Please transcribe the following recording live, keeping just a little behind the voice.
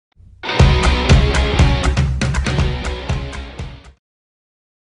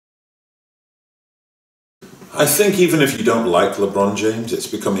I think even if you don't like LeBron James, it's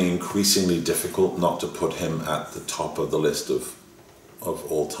becoming increasingly difficult not to put him at the top of the list of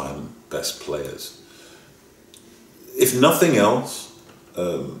all-time best players. If nothing else,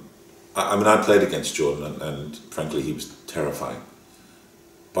 I mean, I played against Jordan, and frankly, he was terrifying.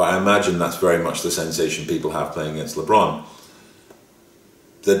 But I imagine that's very much the sensation people have playing against LeBron.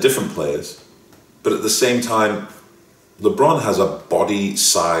 They're different players, but at the same time, LeBron has a body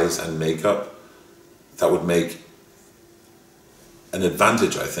size and makeup that would make an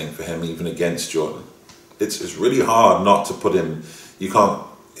advantage, I think, for him even against Jordan. It's really hard not to put him. You can't.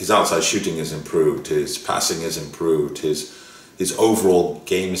 His outside shooting has improved. His passing has improved. His overall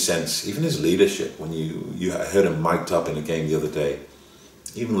game sense, even his leadership. When you heard him mic'd up in a game the other day,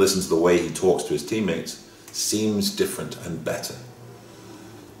 even listen to the way he talks to his teammates, seems different and better.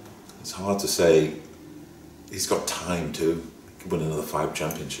 It's hard to say. He's got time to win another 5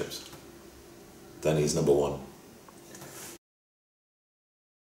 championships. Then he's number 1.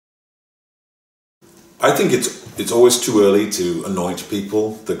 I think it's always too early to anoint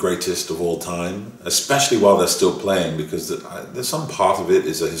people the greatest of all time, especially while they're still playing, because there's some part of it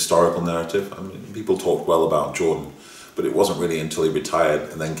is a historical narrative. I mean, people talked well about Jordan, but it wasn't really until he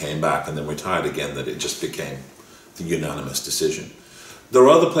retired and then came back and then retired again that it just became the unanimous decision. There are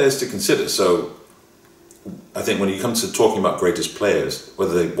other players to consider. So I think when you come to talking about greatest players,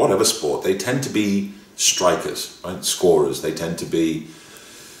 whatever sport, they tend to be strikers, right? Scorers. They tend to be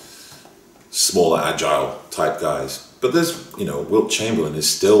smaller, agile type guys. But there's, Wilt Chamberlain is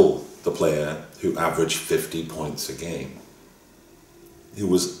still the player who averaged 50 points a game, who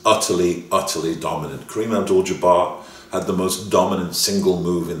was utterly, utterly dominant. Kareem Abdul-Jabbar had the most dominant single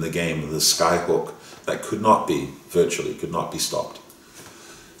move in the game, the skyhook, that virtually could not be stopped.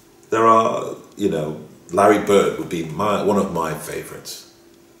 There are, Larry Bird would be one of my favorites,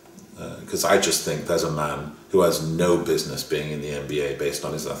 because I just think there's a man who has no business being in the NBA based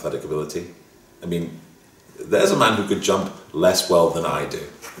on his athletic ability. I mean, there's a man who could jump less well than I do,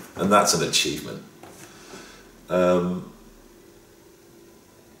 and that's an achievement. And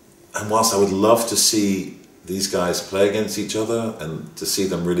whilst I would love to see these guys play against each other and to see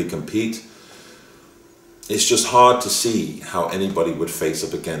them really compete, it's just hard to see how anybody would face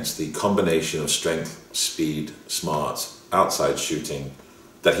up against the combination of strength, speed, smarts, outside shooting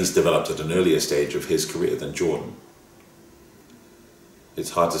that he's developed at an earlier stage of his career than Jordan.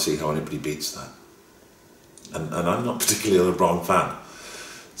 It's hard to see how anybody beats that. And I'm not particularly a LeBron fan.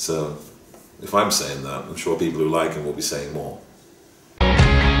 So if I'm saying that, I'm sure people who like him will be saying more.